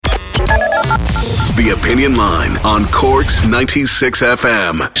The Opinion Line on Cork's 96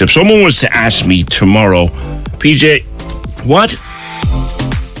 FM. So if someone was to ask me tomorrow, PJ, what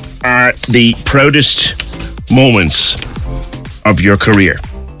are the proudest moments of your career?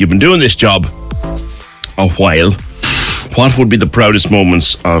 You've been doing this job a while. What would be the proudest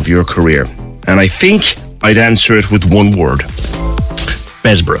moments of your career? And I think I'd answer it with one word: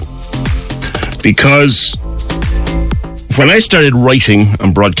 Bessborough. Because when I started writing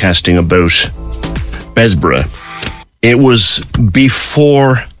and broadcasting about Bessborough, it was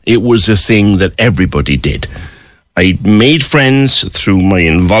before it was a thing that everybody did. I made friends through my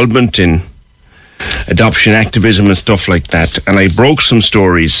involvement in adoption activism and stuff like that, and I broke some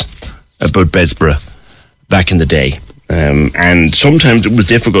stories about Bessborough back in the day. And sometimes it was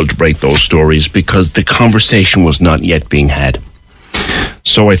difficult to break those stories because the conversation was not yet being had.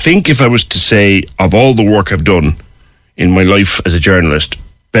 So I think if I was to say, of all the work I've done in my life as a journalist,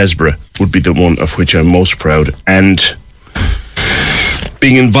 Bessborough would be the one of which I'm most proud. And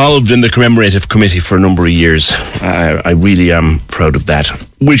being involved in the commemorative committee for a number of years, I really am proud of that.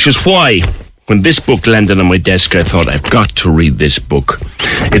 Which is why, when this book landed on my desk, I thought, I've got to read this book.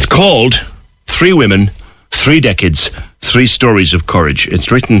 It's called 3 Women, 3 Decades, 3 Stories of Courage.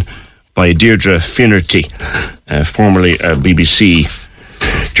 It's written by Deirdre Finnerty, formerly a BBC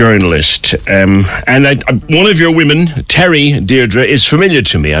journalist. And one of your women, Terry Deirdre, is familiar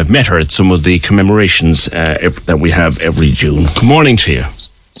to me. I've met her at some of the commemorations that we have every June. Good morning to you.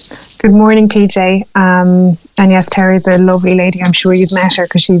 Good morning, PJ. And yes, Terry's a lovely lady. I'm sure you've met her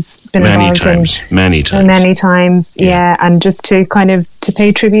because she's been involved many times. Yeah. And just to to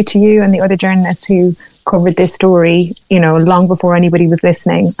pay tribute to you and the other journalists who covered this story, long before anybody was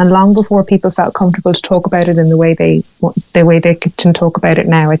listening and long before people felt comfortable to talk about it in the way they can talk about it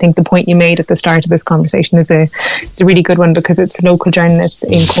now. I think the point you made at the start of this conversation is a really good one, because it's local journalists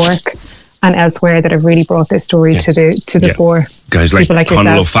in Cork and elsewhere that have really brought this story to the fore. Guys like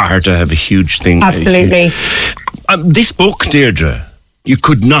Conal O'Fahirta have a huge thing. Absolutely. This book, Deirdre, you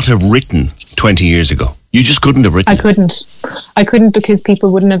could not have written 20 years ago. You just couldn't have written it. I couldn't because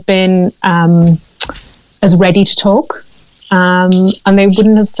people wouldn't have been as ready to talk, and they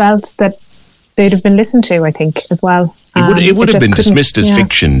wouldn't have felt that they'd have been listened to, I think, as well. It would have been dismissed as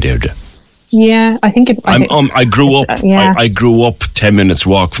fiction, Deirdre. Yeah, I think it... I grew up. I grew up 10 minutes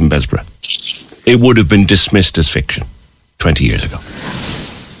walk from Bessborough. It would have been dismissed as fiction 20 years ago.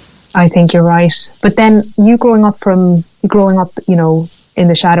 I think you're right. But then you growing up, in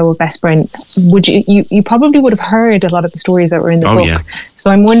the shadow of Bessborough, you probably would have heard a lot of the stories that were in the book. Yeah.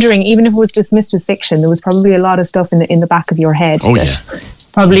 So I'm wondering, even if it was dismissed as fiction, there was probably a lot of stuff in the back of your head that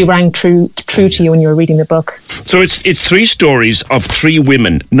probably rang true to you when you were reading the book. So it's 3 stories of 3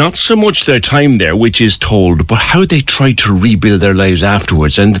 women, not so much their time there, which is told, but how they tried to rebuild their lives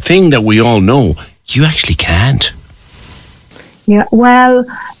afterwards. And the thing that we all know, you actually can't. Yeah, well,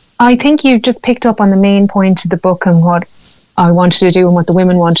 I think you just picked up on the main point of the book and what I wanted to do and what the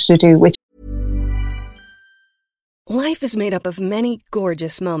women wanted to do, which... Life is made up of many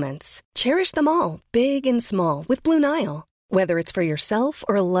gorgeous moments. Cherish them all, big and small, with Blue Nile. Whether it's for yourself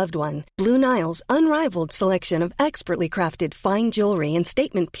or a loved one, Blue Nile's unrivaled selection of expertly crafted fine jewelry and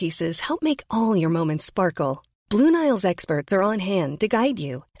statement pieces help make all your moments sparkle. Blue Nile's experts are on hand to guide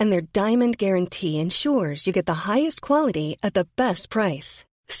you, and their diamond guarantee ensures you get the highest quality at the best price.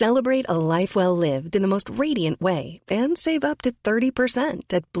 Celebrate a life well lived in the most radiant way and save up to 30%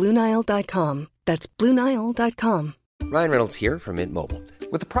 at BlueNile.com. That's BlueNile.com. Ryan Reynolds here from Mint Mobile.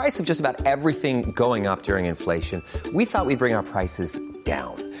 With the price of just about everything going up during inflation, we thought we'd bring our prices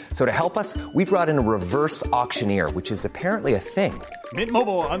down. So to help us, we brought in a reverse auctioneer, which is apparently a thing. Mint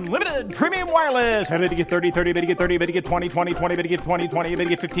Mobile Unlimited Premium Wireless. How to get 30, 30, bit to get 30, bit to get 20, 20, 20, bit to get 20, 20, bit to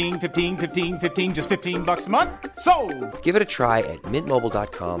get 15, 15, 15, 15, just $15 a month? Sold! Give it a try at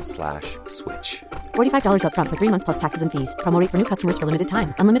mintmobile.com/switch. $45 up front for 3 months plus taxes and fees. Promo rate for new customers for limited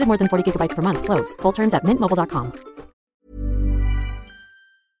time. Unlimited more than 40 gigabytes per month. Slows full terms at mintmobile.com.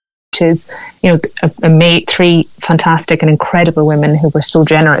 Which is, 3 fantastic and incredible women who were so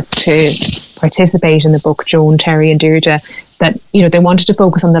generous to participate in the book, Joan, Terry and Deirdre, that, they wanted to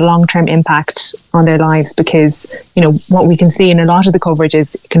focus on the long-term impact on their lives because, what we can see in a lot of the coverage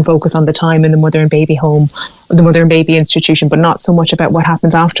is it can focus on the time in the mother and baby home, or the mother and baby institution, but not so much about what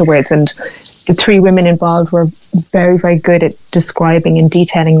happens afterwards. And the 3 women involved were very, very good at describing and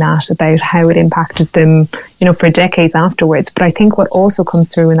detailing that about how it impacted them, for decades afterwards. But I think what also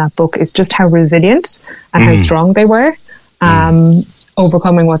comes through in that book is just how resilient and how strong they were.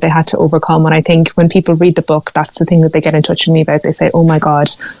 overcoming what they had to overcome. And I think when people read the book, that's the thing that they get in touch with me about. They say, oh my God,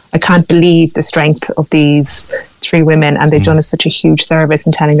 I can't believe the strength of these 3 women, and they've done us such a huge service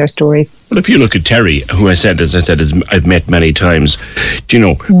in telling their stories. But if you look at Terry, who as I said, I've met many times,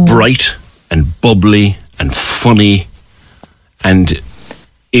 bright and bubbly and funny, and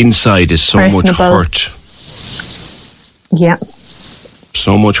inside is so Personable. much hurt. Yeah.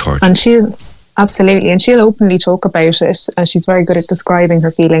 So much hurt. And she'll openly talk about it, and she's very good at describing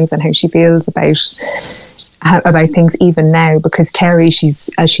her feelings and how she feels about things even now, because Terry,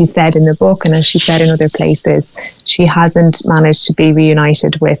 as she said in the book and as she said in other places, she hasn't managed to be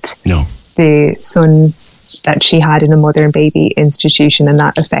reunited with the son that she had in a mother and baby institution, and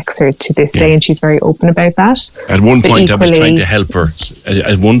that affects her to this day, and she's very open about that. At one point I was trying to help her.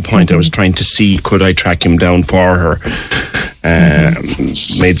 At one point I was trying to see, could I track him down for her?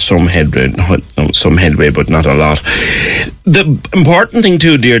 Made some headway, but not a lot. The important thing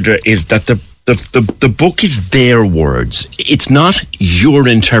too, Deirdre, is that the book is their words. It's not your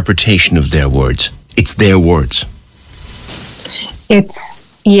interpretation of their words. It's their words.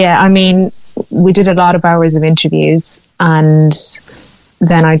 We did a lot of hours of interviews, and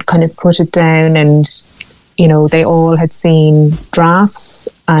then I'd kind of put it down, and they all had seen drafts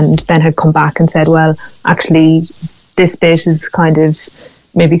and then had come back and said, well, actually this bit is kind of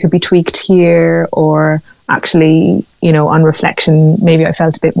maybe could be tweaked here, or actually, on reflection, maybe I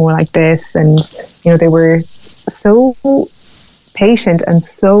felt a bit more like this. And, they were so patient and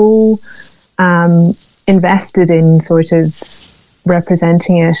so invested in sort of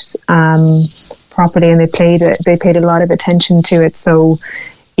representing it properly, and they paid a lot of attention to it. So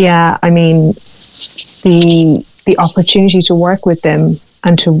the opportunity to work with them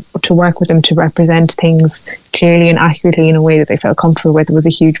and to work with them to represent things clearly and accurately in a way that they felt comfortable with was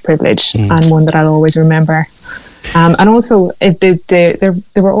a huge privilege, and one that I'll always remember. And also, they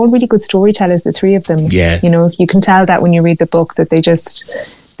were all really good storytellers, the 3 of them. Yeah. You can tell that when you read the book, that they just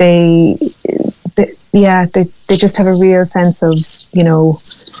have a real sense of,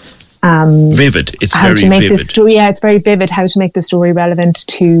 vivid. It's how very to make vivid. the story. Yeah, it's very vivid how to make the story relevant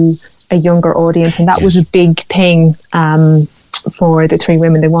to a younger audience, and that was a big thing for the 3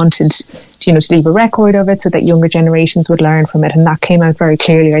 women. They wanted, to leave a record of it so that younger generations would learn from it, and that came out very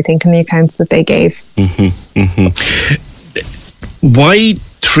clearly, I think, in the accounts that they gave. Why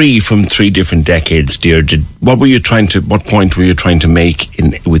 3 from 3 different decades, Deirdre? What point were you trying to make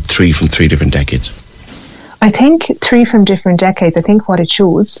with 3 from 3 different decades? I think 3 from different decades, I think what it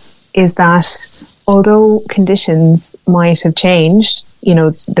shows is that although conditions might have changed,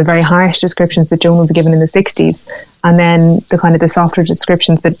 the very harsh descriptions that Joan would be given in the 60s, and then the kind of the softer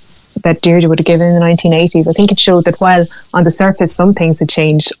descriptions that Deirdre would have given in the 1980s, I think it showed that while on the surface some things had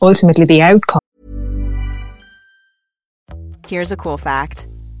changed, ultimately the outcome. Here's a cool fact.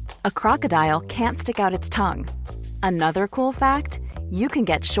 A crocodile can't stick out its tongue. Another cool fact, you can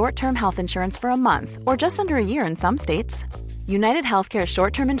get short-term health insurance for a month or just under a year in some states. United Healthcare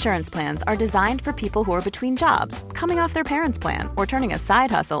short-term insurance plans are designed for people who are between jobs, coming off their parents' plan, or turning a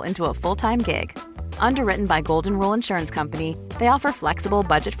side hustle into a full-time gig. Underwritten by Golden Rule Insurance Company, they offer flexible,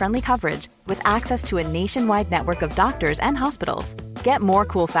 budget-friendly coverage with access to a nationwide network of doctors and hospitals. Get more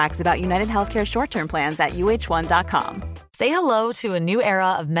cool facts about United Healthcare short-term plans at uh1.com. Say hello to a new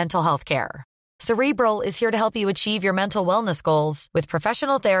era of mental health care. Cerebral is here to help you achieve your mental wellness goals with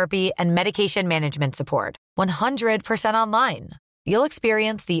professional therapy and medication management support. 100% online. You'll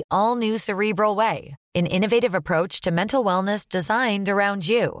experience the all-new Cerebral Way, an innovative approach to mental wellness designed around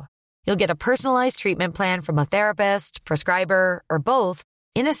you. You'll get a personalized treatment plan from a therapist, prescriber, or both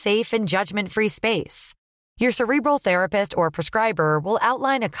in a safe and judgment-free space. Your Cerebral therapist or prescriber will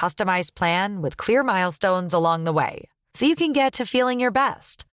outline a customized plan with clear milestones along the way, so you can get to feeling your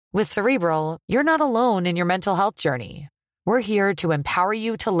best. With Cerebral, you're not alone in your mental health journey. We're here to empower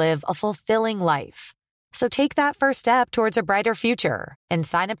you to live a fulfilling life. So take that first step towards a brighter future and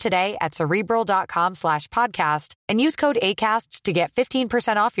sign up today at Cerebral.com/podcast and use code ACAST to get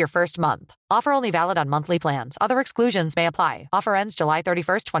 15% off your first month. Offer only valid on monthly plans. Other exclusions may apply. Offer ends July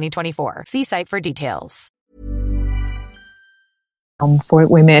 31st, 2024. See site for details. For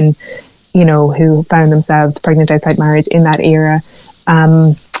women, who found themselves pregnant outside marriage in that era,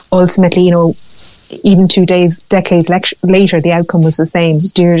 ultimately, even 2 decades later, the outcome was the same.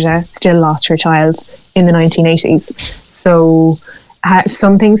 Deirdre still lost her child in the 1980s. So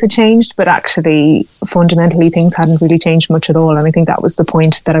some things had changed, but actually, fundamentally, things hadn't really changed much at all. And I think that was the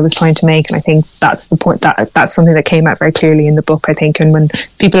point that I was trying to make. And I think that's the point, that's something that came out very clearly in the book, I think. And when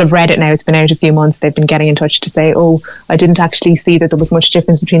people have read it now, it's been out a few months, they've been getting in touch to say, I didn't actually see that there was much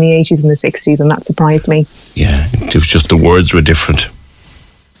difference between the 80s and the 60s. And that surprised me. Yeah, it was just the words were different.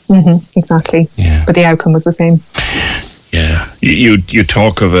 Exactly. Yeah. But the outcome was the same. Yeah. You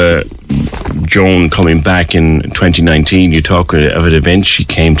talk of Joan coming back in 2019. You talk of an event she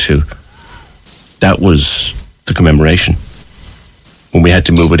came to. That was the commemoration when we had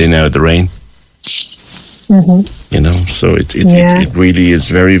to move it in out of the rain. You know, so it really is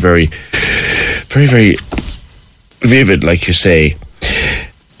very, very, very, very vivid, like you say.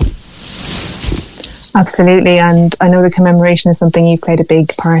 Absolutely, and I know the commemoration is something you've played a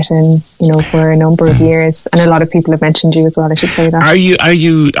big part in, you know, for a number of years, and a lot of people have mentioned you as well. I should say that.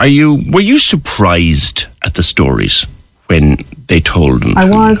 Were you surprised at the stories when they told them? I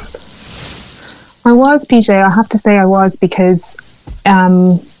was, PJ. I have to say I was, because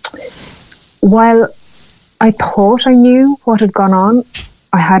while I thought I knew what had gone on,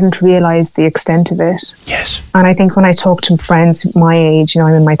 I hadn't realised the extent of it. Yes. And I think when I talk to friends my age, you know,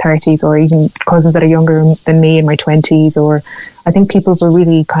 I'm in my 30s, or even cousins that are younger than me in my 20s, or I think people were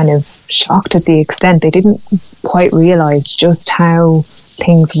really kind of shocked at the extent. They didn't quite realise just how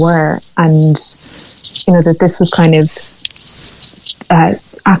things were, and, you know, that this was kind of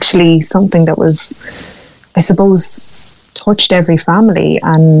actually something that was, I suppose, touched every family,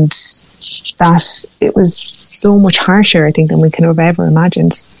 and that it was so much harsher, I think, than we can have ever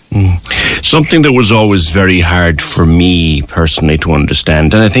imagined. Something that was always very hard for me personally to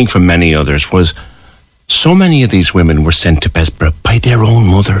understand, and I think for many others, was so many of these women were sent to Bessborough by their own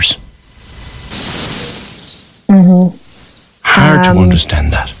mothers. Hard to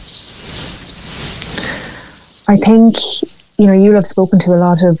understand that. I think, you know, you'll have spoken to a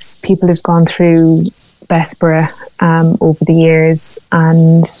lot of people who've gone through Bessborough over the years,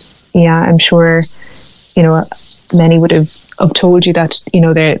 and yeah, I'm sure, you know, many would have told you that, you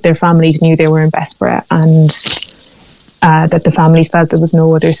know, their families knew they were in Bessborough, and that the families felt there was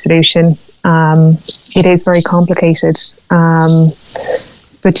no other solution. It is very complicated,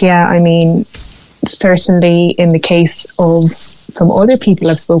 but yeah, I mean, certainly in the case of some other people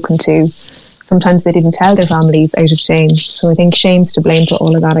I've spoken to, sometimes they didn't tell their families out of shame. So I think shame's to blame for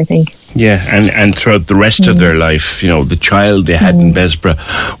all of that, I think. Yeah, and throughout the rest of their life, you know, the child they had in Bessborough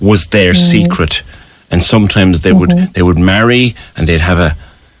was their secret. And sometimes they would marry, and they'd have a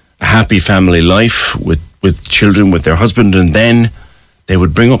happy family life with children, with their husband, and then they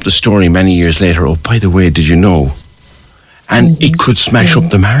would bring up the story many years later, oh, by the way, did you know? And it could smash up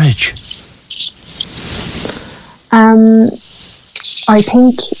the marriage. I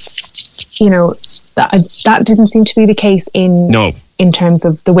think, you know, that didn't seem to be the case in terms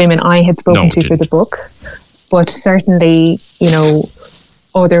of the women I had spoken to for the book. But certainly, you know,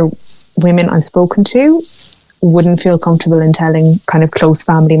 other women I've spoken to wouldn't feel comfortable in telling kind of close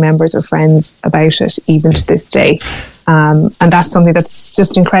family members or friends about it, even to this day. And that's something that's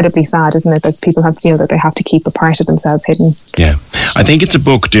just incredibly sad, isn't it? That people feel that they have to keep a part of themselves hidden. Yeah. I think it's a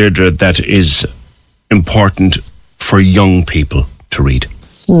book, Deirdre, that is important for young people to read.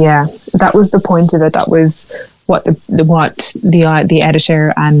 Yeah, that was the point of it. That was what the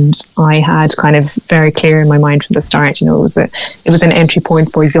editor and I had kind of very clear in my mind from the start. You know, it was an entry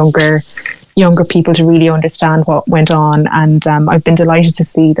point for younger people to really understand what went on, and I've been delighted to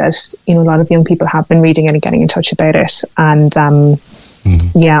see that, you know, a lot of young people have been reading it and getting in touch about it. And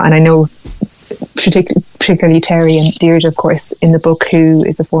yeah, and I know particularly Terry and Deirdre, of course, in the book, who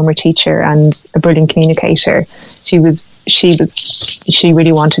is a former teacher and a brilliant communicator. She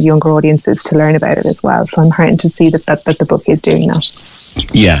really wanted younger audiences to learn about it as well. So I'm heartened to see that the book is doing that.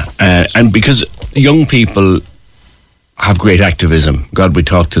 Yeah, and because young people have great activism. God, we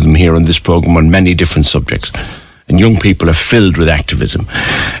talk to them here on this programme on many different subjects. And young people are filled with activism.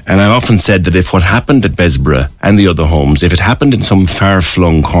 And I often said that if what happened at Bessborough and the other homes, if it happened in some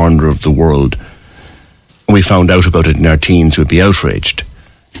far-flung corner of the world, and we found out about it in our teens, we'd be outraged.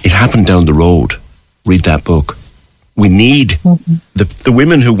 It happened down the road. Read that book. We need the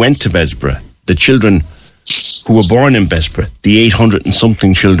women who went to Bessborough, the children who were born in Bessborough, the 800 and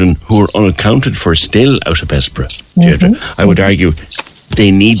something children who are unaccounted for still out of Bessborough. Deirdre, I would argue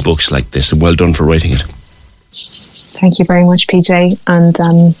they need books like this, and well done for writing it. Thank you very much, PJ,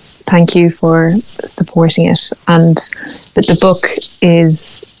 and thank you for supporting it. And that the book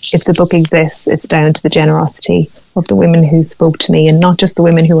is, if the book exists, it's down to the generosity of the women who spoke to me, and not just the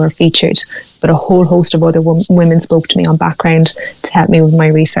women who are featured, but a whole host of other women spoke to me on background to help me with my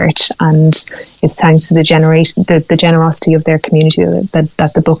research. And it's thanks to the generosity of their community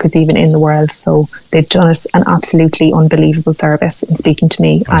that the book is even in the world. So they've done us an absolutely unbelievable service in speaking to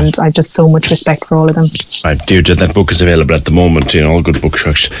me, and I've just so much respect for all of them. Right, Deirdre, that book is available at the moment in all good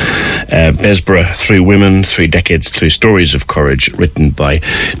bookshops. Bessborough, 3 Women, 3 Decades, 3 Stories of Courage, written by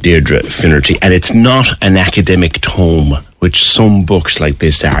Deirdre Finnerty. And it's not an academic tome which some books like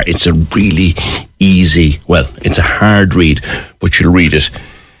this are. It's a really easy, well, it's a hard read, but you'll read it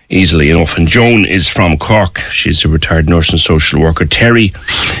easily enough. And Joan is from Cork. She's a retired nurse and social worker. Terry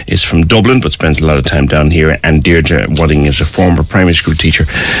is from Dublin, but spends a lot of time down here. And Deirdre Wadding is a former primary school teacher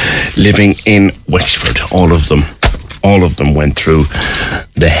living in Wexford. All of them went through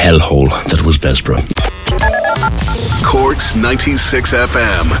the hellhole that was Bessborough. Cork's 96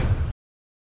 FM.